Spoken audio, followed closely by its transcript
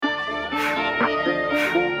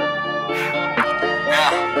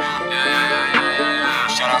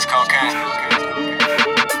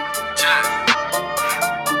Check.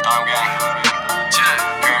 Dime gang. Check.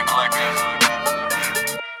 Imperial collective.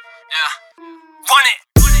 Yeah. Run it.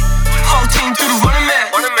 Whole team through the running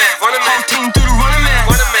man. Running man. Running man. Whole team through the running man.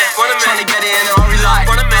 Running man. Running man. Tryna get it in a hurry like.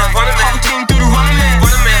 Running man. Running man. Whole team through the running man.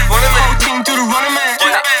 Running man. Running man. Whole team through the running man.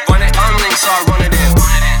 Run it. Run it. I'm links are running in.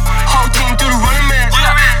 Whole team through the running man.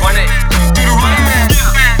 Run it. Through the running man.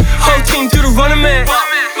 Whole team through the running man.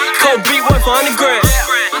 Cold beat worth 100 grand.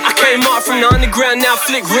 I came up from the underground, now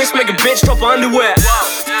flick wrist, make a bitch drop underwear.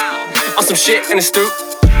 On some shit in the stoop,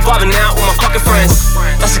 vibing out with my fucking friends.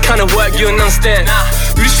 That's the kind of work you don't understand.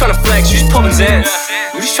 You just tryna flex, you just poppin' Zans.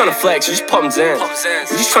 You just tryna flex, you just poppin' Zans.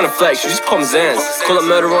 You just tryna flex, you just poppin' Zans. Call it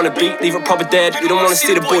murder on the beat, leave it proper dead. You don't wanna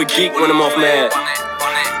see the boy geek when I'm off mad.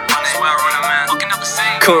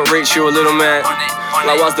 Couldn't reach you a little man.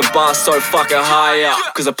 Like why's the bar so fucking high up?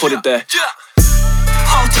 Cause I put it there.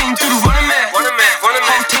 Whole team through the running man. Running man, running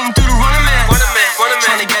man. Whole team through the running man. Running man, running man.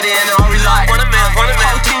 Tryna get it in a hurry like. Running man, running man.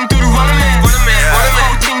 Whole team through the running man. Running man, running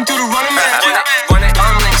man. Whole team through the running man. Run it, run it.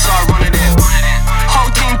 I'm links are running in.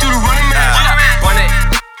 Whole team through the running man. Run it.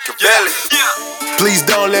 Kavelli. Please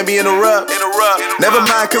don't let me interrupt. Never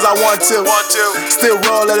mind, cause I want to. Still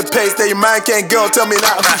roll at a pace that your mind can't go. Tell me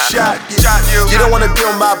not who shot you. You don't wanna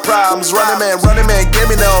deal with my problems. Running man, give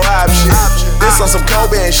me no option. This on some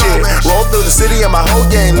Kobe and shit. Roll through the city and my whole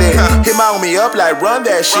gang lit. Hit my homie up like run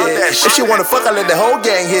that shit. If she wanna fuck, I let the whole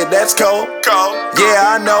gang hit. That's cold.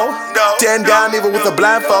 Yeah, I know. 10 down even with a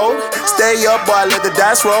blindfold. Stay up while I let the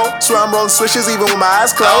dice roll. Swear I'm rolling switches even with my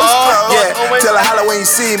eyes closed. Yeah, tell her holla when you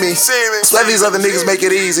see me. Swear these other niggas make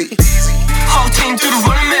it easy. Whole team through the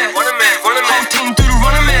running man. Whole team through the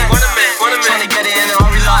running man. Tryna get it in a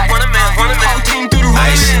hurry like. Whole team through the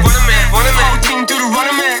running man. Whole team through the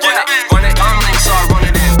running man. I'm links are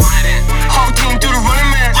running in. Whole team through the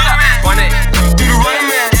running man. Through the running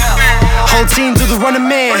man. Whole team through the running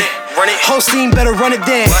man. Whole team better run it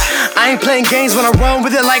then. I ain't playing games when I run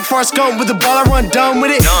with it. Like Forrest Gump with the ball, I run dumb with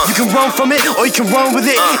it. You can run from it or you can run with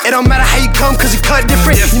it. It don't matter how you come cause you cut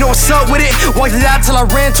different. You know what's up with it. Walked it out till I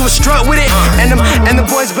ran to a strut with it. And the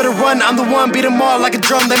boys better run. I'm the one, beat them all like a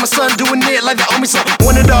drum. They my son doing it like they owe me some.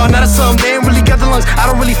 One it all, not a sum. They ain't really got the lungs. I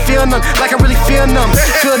don't really feel none, like I really feel numb.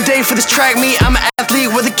 Feel a day for this track meet. I'm an athlete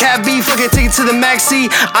with a cat B. Fuck it, take it to the maxi.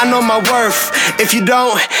 I know my worth. If you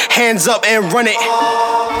don't, hands up and run it.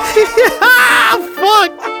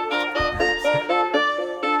 Fuck!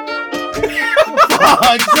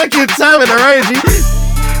 Fuck, second time in a row, G.